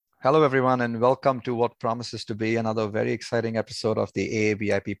Hello, everyone, and welcome to what promises to be another very exciting episode of the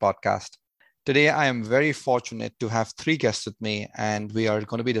AABIP podcast. Today, I am very fortunate to have three guests with me, and we are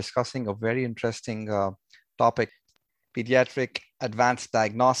going to be discussing a very interesting topic: pediatric advanced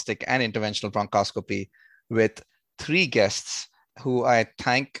diagnostic and interventional bronchoscopy, with three guests who I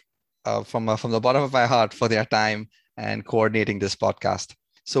thank from the bottom of my heart for their time and coordinating this podcast.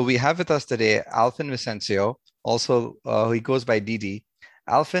 So we have with us today Alvin Vicencio, also he goes by Didi.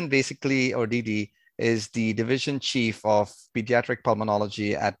 Alvin basically, or Didi, is the division chief of pediatric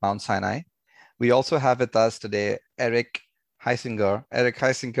pulmonology at Mount Sinai. We also have with us today Eric Heisinger. Eric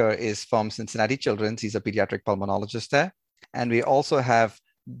Heisinger is from Cincinnati Children's. He's a pediatric pulmonologist there. And we also have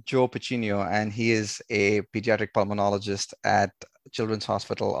Joe Pacino, and he is a pediatric pulmonologist at Children's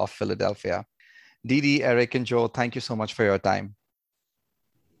Hospital of Philadelphia. Didi, Eric, and Joe, thank you so much for your time.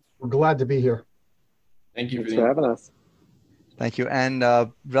 We're glad to be here. Thank you Thanks for having us. Thank you. And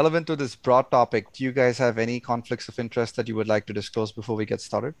relevant to this broad topic, do you guys have any conflicts of interest that you would like to disclose before we get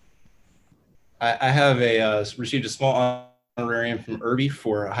started? I have received a small honorarium from IRBI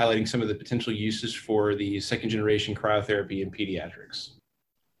for highlighting some of the potential uses for the second generation cryotherapy in pediatrics.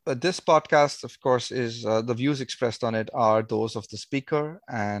 But this podcast, of course, is the views expressed on it are those of the speaker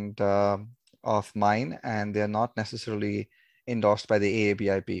and of mine, and they're not necessarily endorsed by the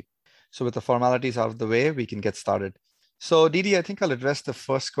AABIP. So with the formalities out of the way, we can get started. So Didi, I think I'll address the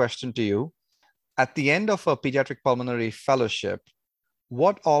first question to you. At the end of a pediatric pulmonary fellowship,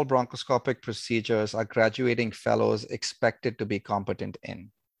 what all bronchoscopic procedures are graduating fellows expected to be competent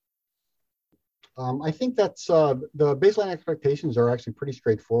in? I think that's the baseline expectations are actually pretty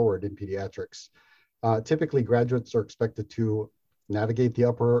straightforward in pediatrics. Typically, graduates are expected to navigate the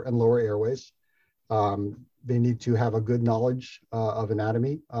upper and lower airways. They need to have a good knowledge of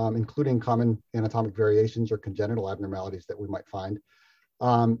anatomy, including common anatomic variations or congenital abnormalities that we might find,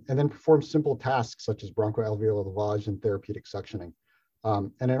 and then perform simple tasks such as bronchoalveolar lavage and therapeutic suctioning.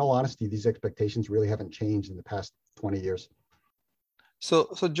 And in all honesty, these expectations really haven't changed in the past 20 years.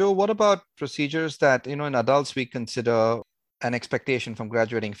 So Joe, what about procedures that, in adults we consider an expectation from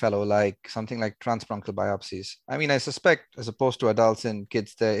graduating fellow, like something like transbronchial biopsies? I mean, I suspect as opposed to adults and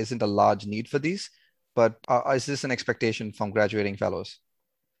kids, there isn't a large need for these, but is this an expectation from graduating fellows?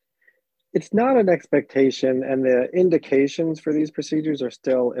 It's not an expectation, and the indications for these procedures are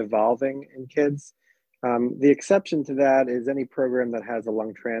still evolving in kids. The exception to that is any program that has a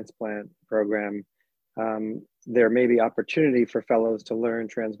lung transplant program. There may be opportunity for fellows to learn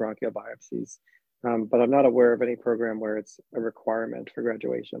transbronchial biopsies, but I'm not aware of any program where it's a requirement for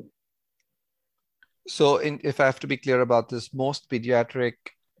graduation. So if I have to be clear about this, most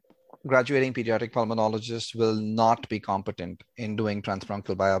graduating pediatric pulmonologists will not be competent in doing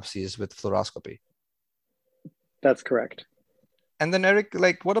transbronchial biopsies with fluoroscopy. That's correct. And then Eric,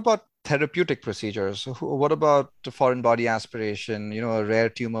 what about therapeutic procedures? What about foreign body aspiration, a rare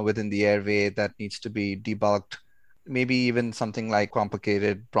tumor within the airway that needs to be debulked, maybe even something like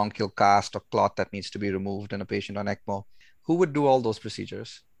complicated bronchial cast or clot that needs to be removed in a patient on ECMO? Who would do all those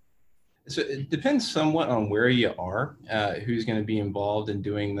procedures? So it depends somewhat on where you are, who's going to be involved in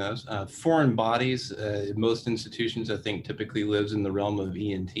doing those. Foreign bodies, most institutions, I think, typically lives in the realm of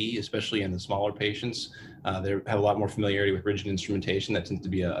ENT, especially in the smaller patients. They have a lot more familiarity with rigid instrumentation. That tends to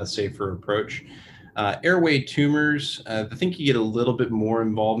be a safer approach. Airway tumors, I think you get a little bit more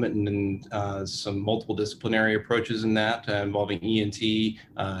involvement in some multiple disciplinary approaches in that, involving ENT.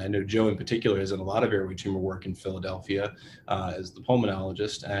 I know Joe in particular has done a lot of airway tumor work in Philadelphia as the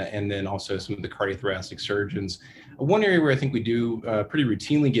pulmonologist, and then also some of the cardiothoracic surgeons. One area where I think we do pretty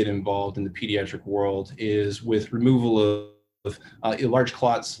routinely get involved in the pediatric world is with removal of large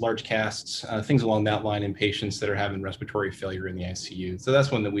clots, large casts, things along that line in patients that are having respiratory failure in the ICU. So that's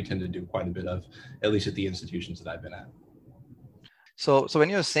one that we tend to do quite a bit of, at least at the institutions that I've been at. So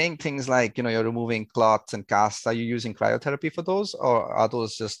when you're saying things like, you're removing clots and casts, are you using cryotherapy for those, or are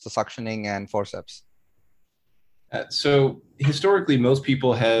those just the suctioning and forceps? So historically, most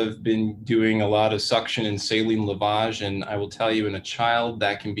people have been doing a lot of suction and saline lavage, and I will tell you, in a child,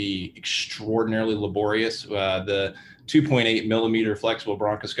 that can be extraordinarily laborious. The 2.8 millimeter flexible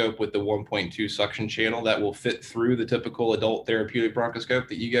bronchoscope with the 1.2 suction channel that will fit through the typical adult therapeutic bronchoscope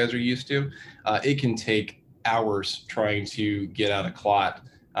that you guys are used to. It can take hours trying to get out a clot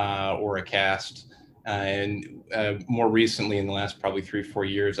or a cast And more recently, in the last probably 3-4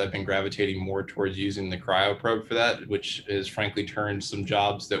 years, I've been gravitating more towards using the cryoprobe for that, which has frankly turned some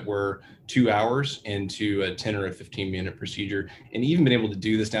jobs that were 2 hours into a 10 or a 15-minute procedure, and even been able to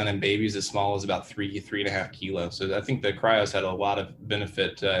do this down in babies as small as about 3.5 kilos. So I think the cryos had a lot of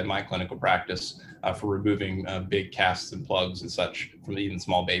benefit in my clinical practice for removing big casts and plugs and such from even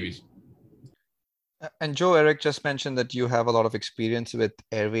small babies. And Joe, Eric just mentioned that you have a lot of experience with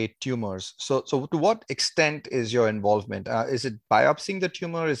airway tumors. So to what extent is your involvement? Is it biopsying the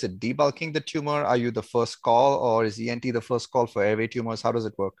tumor? Is it debulking the tumor? Are you the first call, or is ENT the first call for airway tumors? How does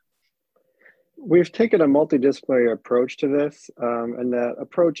it work? We've taken a multidisciplinary approach to this, and that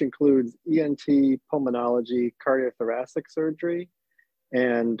approach includes ENT, pulmonology, cardiothoracic surgery,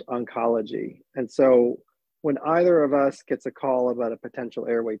 and oncology. And so when either of us gets a call about a potential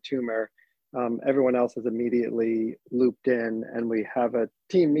airway tumor, everyone else is immediately looped in, and we have a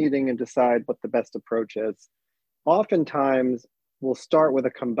team meeting and decide what the best approach is. Oftentimes, we'll start with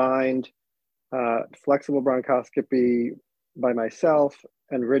a combined flexible bronchoscopy by myself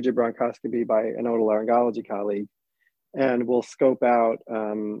and rigid bronchoscopy by an otolaryngology colleague, and we'll scope out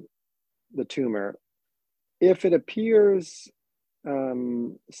the tumor. If it appears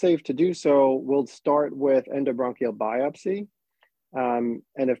safe to do so, we'll start with endobronchial biopsy, and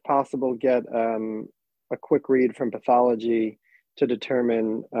if possible, get a quick read from pathology to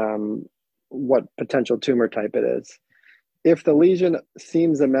determine what potential tumor type it is. If the lesion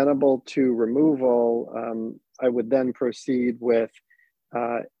seems amenable to removal, I would then proceed with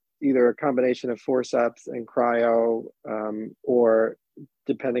either a combination of forceps and cryo, or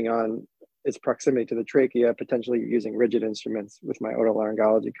depending on its proximity to the trachea, potentially using rigid instruments with my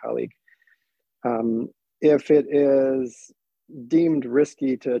otolaryngology colleague. If it is deemed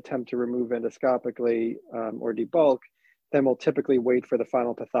risky to attempt to remove endoscopically or debulk, then we'll typically wait for the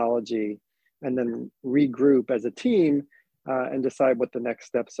final pathology and then regroup as a team and decide what the next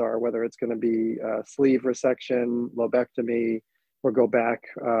steps are, whether it's going to be sleeve resection, lobectomy, or go back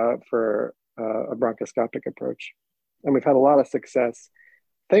for a bronchoscopic approach. And we've had a lot of success.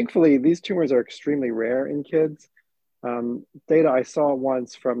 Thankfully, these tumors are extremely rare in kids. Data I saw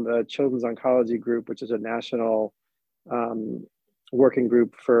once from the Children's Oncology Group, which is a national working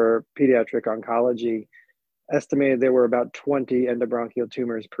group for pediatric oncology, estimated there were about 20 endobronchial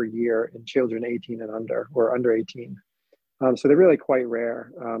tumors per year in children 18 and under, or under 18. So they're really quite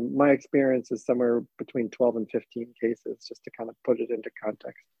rare. My experience is somewhere between 12 and 15 cases, just to kind of put it into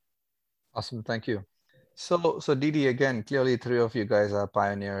context. Awesome, thank you. So Didi, again, clearly three of you guys are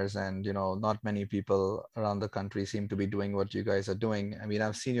pioneers, and not many people around the country seem to be doing what you guys are doing. I mean,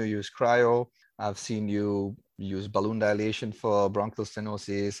 I've seen you use cryo. I've seen you use balloon dilation for bronchial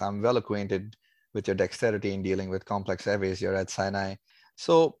stenosis. I'm well acquainted with your dexterity in dealing with complex airways here at Sinai.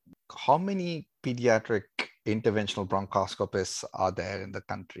 So how many pediatric interventional bronchoscopists are there in the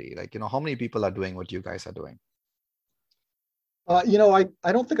country? Like, how many people are doing what you guys are doing? I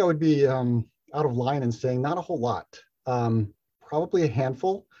don't think I would be out of line in saying not a whole lot. Probably a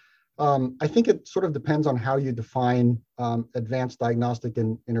handful. I think it sort of depends on how you define advanced diagnostic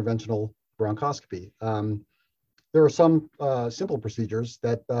and interventional bronchoscopy. There are some simple procedures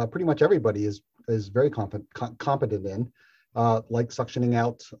that pretty much everybody is very competent in, like suctioning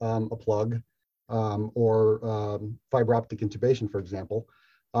out a plug or fiber optic intubation, for example.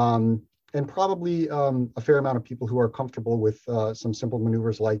 And probably a fair amount of people who are comfortable with some simple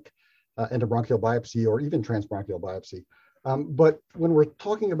maneuvers like endobronchial biopsy or even transbronchial biopsy. But when we're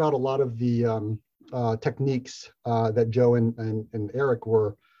talking about a lot of the techniques that Joe and Eric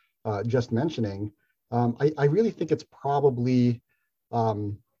were just mentioning, I really think it's probably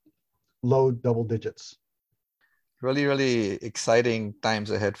low double digits. Really, really exciting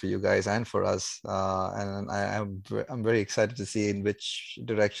times ahead for you guys and for us. And I'm very excited to see in which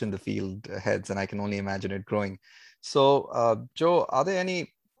direction the field heads, and I can only imagine it growing. So, Joe, are there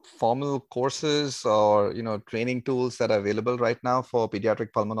any formal courses or training tools that are available right now for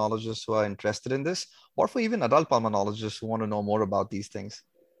pediatric pulmonologists who are interested in this, or for even adult pulmonologists who want to know more about these things?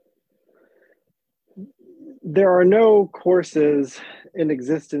 There are no courses in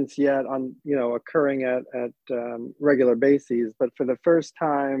existence yet on occurring at regular bases, but for the first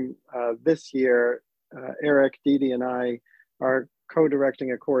time this year, Eric, Didi, and I are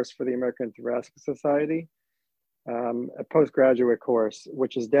co-directing a course for the American Thoracic Society, a postgraduate course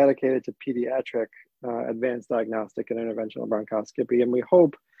which is dedicated to pediatric advanced diagnostic and interventional bronchoscopy, and we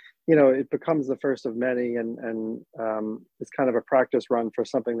hope it becomes the first of many, and it's kind of a practice run for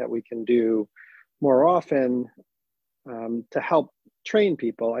something that we can do more often to help train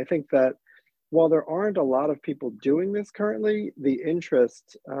people. I think that while there aren't a lot of people doing this currently, the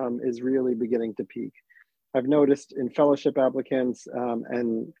interest is really beginning to peak. I've noticed in fellowship applicants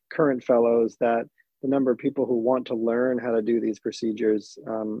and current fellows that the number of people who want to learn how to do these procedures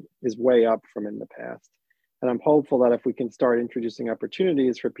is way up from in the past. And I'm hopeful that if we can start introducing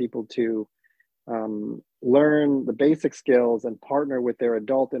opportunities for people to learn the basic skills and partner with their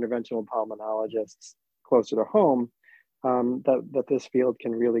adult interventional pulmonologists closer to home, that this field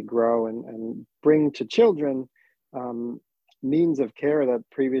can really grow and bring to children means of care that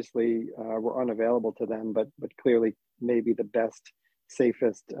previously were unavailable to them, but clearly maybe the best,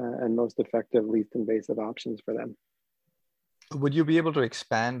 safest, and most effective, least invasive options for them. Would you be able to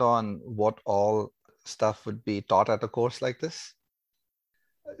expand on what all stuff would be taught at a course like this?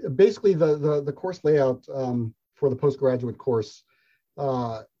 Basically, the course layout for the postgraduate course,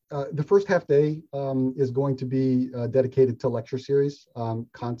 the first half day is going to be dedicated to lecture series,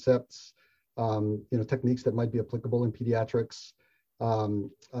 concepts, techniques that might be applicable in pediatrics,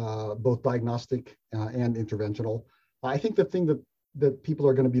 both diagnostic and interventional. I think the thing that people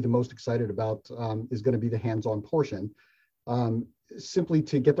are going to be the most excited about is going to be the hands-on portion. Simply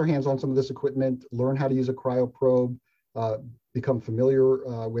to get their hands on some of this equipment, learn how to use a cryoprobe, become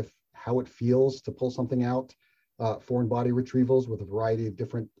familiar with how it feels to pull something out, foreign body retrievals with a variety of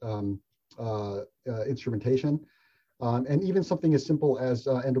different instrumentation, and even something as simple as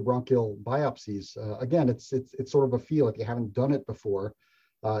endobronchial biopsies. Again, it's sort of a feel if you haven't done it before.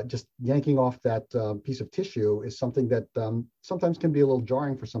 Just yanking off that piece of tissue is something that sometimes can be a little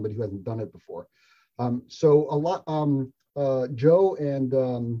jarring for somebody who hasn't done it before. So a lot, Joe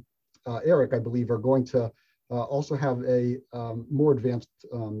and Eric, I believe, are going to also have a more advanced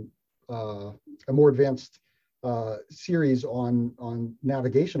series on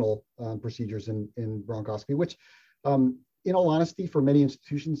navigational procedures in bronchoscopy, which, in all honesty, for many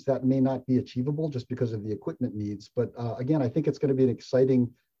institutions that may not be achievable just because of the equipment needs. But again, I think it's going to be an exciting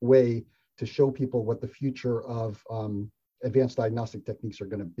way to show people what the future of advanced diagnostic techniques are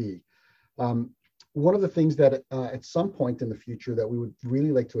going to be. One of the things that at some point in the future that we would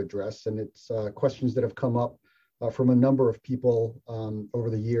really like to address, and it's questions that have come up from a number of people over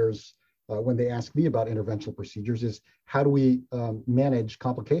the years when they ask me about interventional procedures, is how do we manage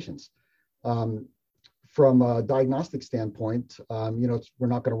complications? From a diagnostic standpoint, we're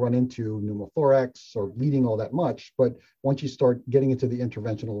not going to run into pneumothorax or bleeding all that much, but once you start getting into the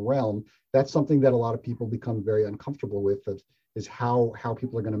interventional realm, that's something that a lot of people become very uncomfortable with, is how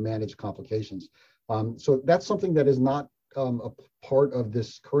people are going to manage complications. So that's something that is not a part of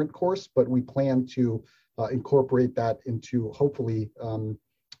this current course, but we plan to incorporate that into hopefully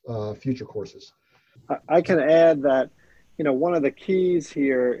future courses. I can add that, one of the keys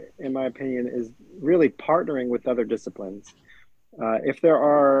here, in my opinion, is really partnering with other disciplines. If there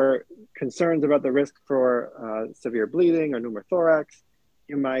are concerns about the risk for severe bleeding or pneumothorax,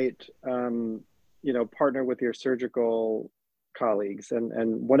 you might, partner with your surgical colleagues.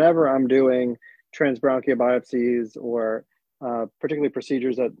 And whenever I'm doing transbronchial biopsies or particularly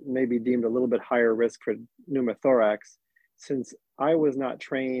procedures that may be deemed a little bit higher risk for pneumothorax, since I was not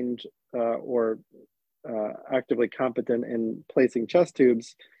trained or actively competent in placing chest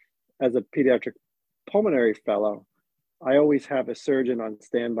tubes as a pediatric pulmonary fellow, I always have a surgeon on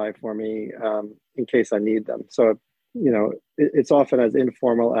standby for me in case I need them. So, it's often as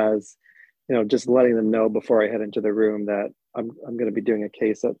informal as, just letting them know before I head into the room that I'm going to be doing a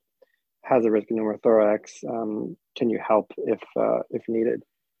case that has a risk of pneumothorax. Can you help if needed?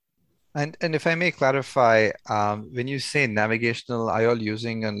 And if I may clarify, when you say navigational, are you all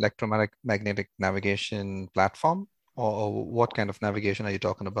using an electromagnetic navigation platform, or what kind of navigation are you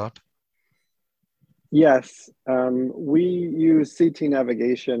talking about? Yes, we use CT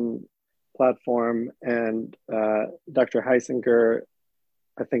navigation platform, and Dr. Heisinger,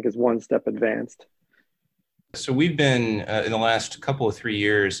 I think, is one step advanced. So we've been, in the last couple of 3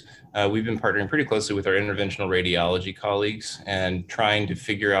 years, we've been partnering pretty closely with our interventional radiology colleagues and trying to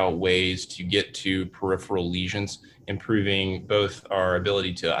figure out ways to get to peripheral lesions, improving both our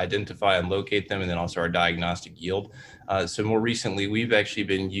ability to identify and locate them, and then also our diagnostic yield. So more recently, we've actually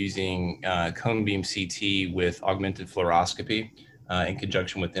been using cone beam CT with augmented fluoroscopy in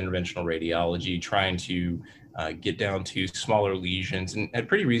conjunction with interventional radiology, trying to get down to smaller lesions and had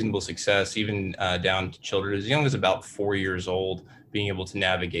pretty reasonable success, even down to children as young as about 4 years old, being able to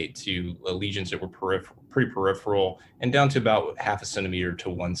navigate to lesions that were pretty peripheral and down to about 0.5 centimeter to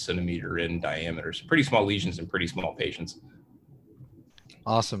 1 centimeter in diameter. So pretty small lesions in pretty small patients.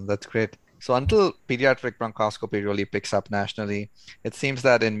 Awesome. That's great. So until pediatric bronchoscopy really picks up nationally, it seems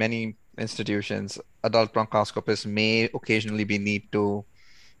that in many institutions, adult bronchoscopists may occasionally be need to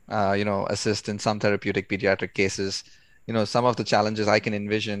assist in some therapeutic pediatric cases. Some of the challenges I can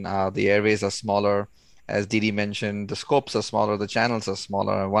envision are the airways are smaller. As Didi mentioned, the scopes are smaller, the channels are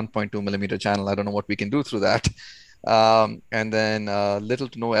smaller, 1.2 millimeter channel. I don't know what we can do through that. And then little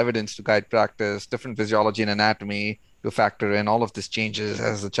to no evidence to guide practice, different physiology and anatomy to factor in. All of this changes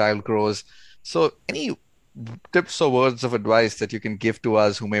as the child grows. So any tips or words of advice that you can give to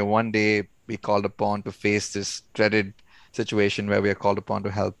us who may one day be called upon to face this dreaded situation where we are called upon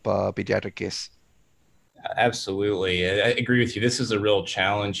to help a pediatric case? Absolutely. I agree with you. This is a real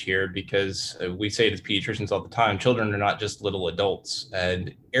challenge here because we say to pediatricians all the time, children are not just little adults.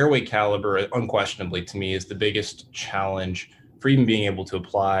 And airway caliber, unquestionably to me, is the biggest challenge for even being able to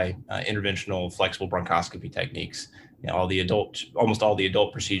apply interventional flexible bronchoscopy techniques. Almost all the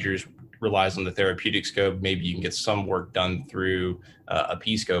adult procedures relies on the therapeutic scope. Maybe you can get some work done through a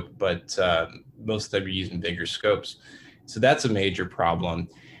P scope, but most of them are using bigger scopes. So that's a major problem.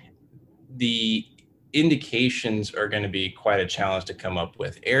 The indications are going to be quite a challenge to come up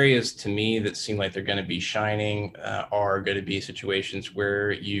with. Areas to me that seem like they're going to be shining are going to be situations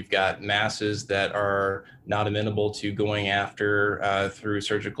where you've got masses that are not amenable to going after through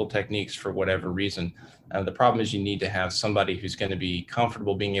surgical techniques for whatever reason. The problem is you need to have somebody who's going to be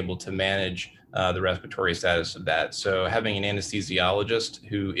comfortable being able to manage the respiratory status of that. So having an anesthesiologist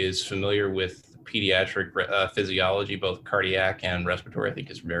who is familiar with pediatric physiology, both cardiac and respiratory, I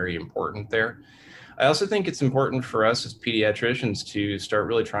think is very important there. I also think it's important for us as pediatricians to start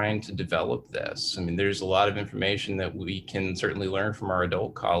really trying to develop this. I mean, there's a lot of information that we can certainly learn from our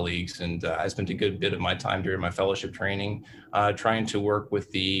adult colleagues. And I spent a good bit of my time during my fellowship training trying to work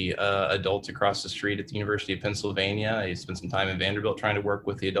with the adults across the street at the University of Pennsylvania. I spent some time in Vanderbilt trying to work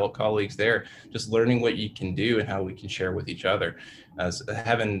with the adult colleagues there, just learning what you can do and how we can share with each other.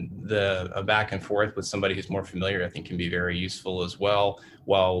 Having a back and forth with somebody who's more familiar, I think, can be very useful as well,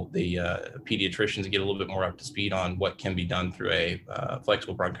 while the pediatricians get a little bit more up to speed on what can be done through a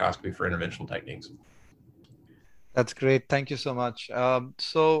flexible bronchoscopy for interventional techniques. That's great. Thank you so much.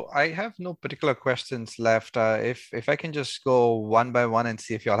 So I have no particular questions left. If I can just go one by one and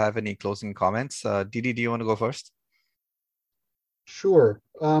see if y'all have any closing comments. Didi, do you want to go first? Sure.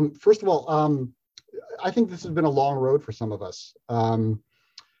 First of all, I think this has been a long road for some of us. I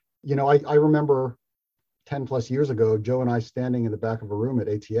remember 10 plus years ago, Joe and I standing in the back of a room at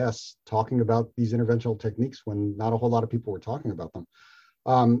ATS talking about these interventional techniques when not a whole lot of people were talking about them.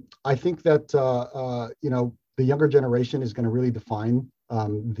 I think that, the younger generation is going to really define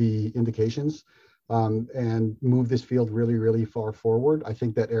the indications and move this field really, really far forward. I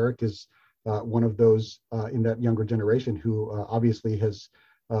think that Eric is one of those in that younger generation who obviously has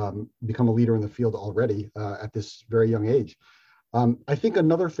become a leader in the field already at this very young age. I think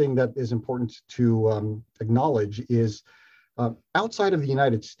another thing that is important to acknowledge is outside of the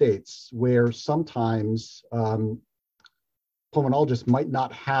United States, where sometimes pulmonologists might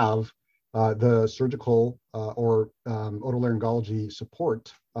not have the surgical or otolaryngology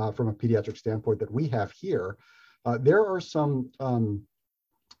support from a pediatric standpoint that we have here, there are some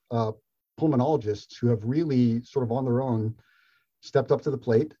pulmonologists who have really sort of on their own stepped up to the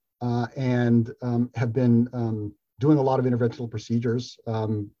plate and have been doing a lot of interventional procedures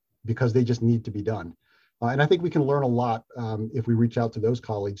because they just need to be done. And I think we can learn a lot if we reach out to those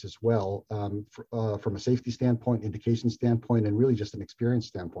colleagues as well from a safety standpoint, indication standpoint, and really just an experience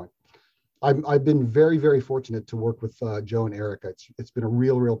standpoint. I've been very, very fortunate to work with Joe and Eric. It's been a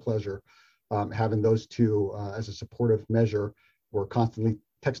real pleasure having those two as a supportive measure. We're constantly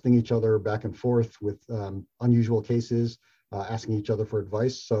texting each other back and forth with unusual cases, asking each other for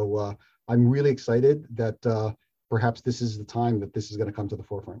advice. So I'm really excited that perhaps this is the time that this is going to come to the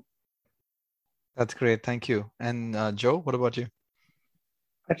forefront. That's great. Thank you. And Joe, what about you?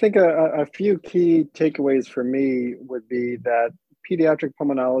 I think a few key takeaways for me would be that pediatric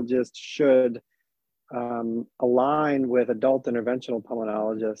pulmonologists should align with adult interventional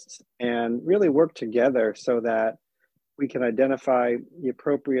pulmonologists and really work together so that we can identify the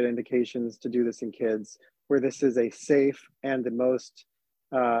appropriate indications to do this in kids where this is a safe and the most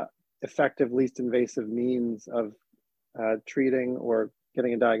effective, least invasive means of treating or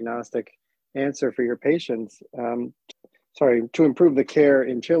getting a diagnostic answer for your patients, to improve the care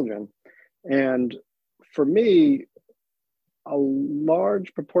in children. And for me, a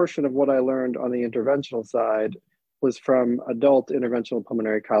large proportion of what I learned on the interventional side was from adult interventional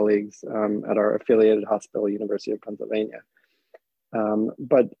pulmonary colleagues at our affiliated hospital, University of Pennsylvania.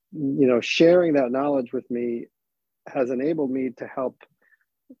 But sharing that knowledge with me has enabled me to help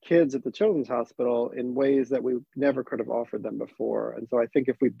kids at the Children's Hospital in ways that we never could have offered them before. And so I think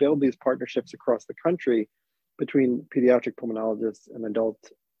if we build these partnerships across the country between pediatric pulmonologists and adult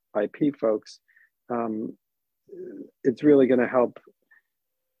IP folks, it's really going to help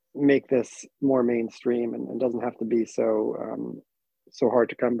make this more mainstream and doesn't have to be so hard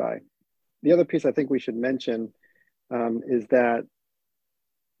to come by. The other piece I think we should mention is that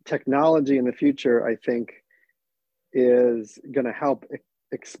technology in the future, I think, is going to help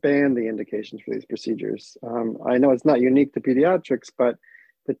expand the indications for these procedures. I know it's not unique to pediatrics, but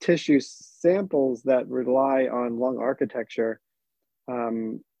the tissue samples that rely on lung architecture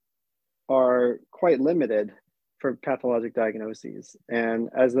are quite limited for pathologic diagnoses. And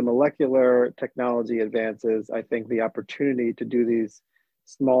as the molecular technology advances, I think the opportunity to do these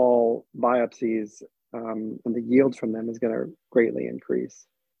small biopsies and the yield from them is going to greatly increase.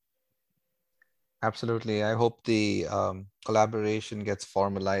 Absolutely. I hope the collaboration gets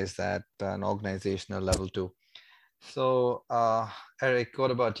formalized at an organizational level too. So, Eric,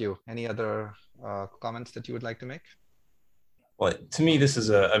 what about you? Any other comments that you would like to make? Well, to me, this is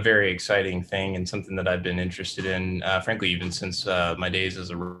a very exciting thing and something that I've been interested in, frankly, even since my days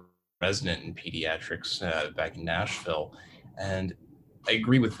as a resident in pediatrics back in Nashville. And I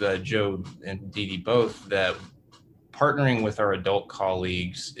agree with Joe and Didi both that partnering with our adult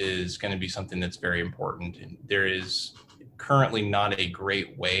colleagues is going to be something that's very important. And there is currently not a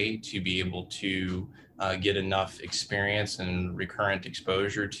great way to be able to get enough experience and recurrent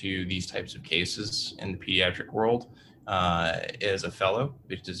exposure to these types of cases in the pediatric world as a fellow,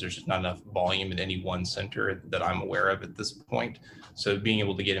 because there's just not enough volume at any one center that I'm aware of at this point. So being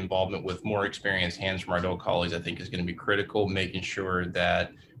able to get involvement with more experienced hands from our adult colleagues, I think is going to be critical, making sure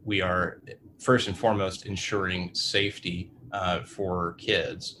that we are first and foremost ensuring safety for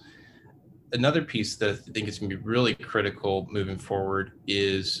kids. Another piece that I think is going to be really critical moving forward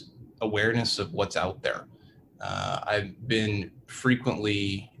is awareness of what's out there. I've been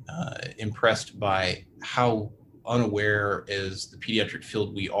frequently impressed by how unaware as the pediatric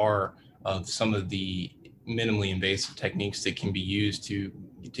field we are of some of the minimally invasive techniques that can be used to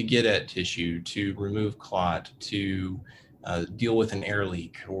get at tissue, to remove clot, to deal with an air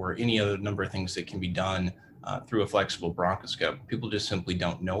leak, or any other number of things that can be done through a flexible bronchoscope. People just simply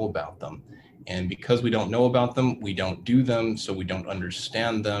don't know about them. And because we don't know about them, we don't do them, so we don't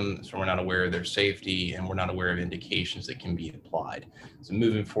understand them, so we're not aware of their safety, and we're not aware of indications that can be applied. So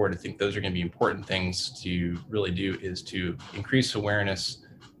moving forward, I think those are going to be important things to really do, is to increase awareness,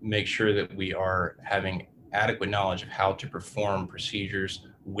 make sure that we are having adequate knowledge of how to perform procedures,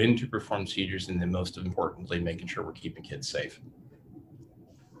 when to perform procedures, and then most importantly, making sure we're keeping kids safe.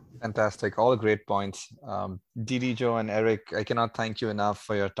 Fantastic. All great points. Didi, Joe, and Eric, I cannot thank you enough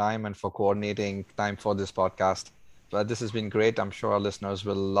for your time and for coordinating time for this podcast. But this has been great. I'm sure our listeners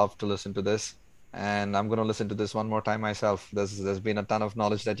will love to listen to this. And I'm going to listen to this one more time myself. There's been a ton of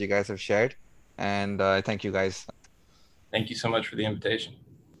knowledge that you guys have shared. And I thank you guys. Thank you so much for the invitation.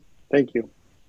 Thank you.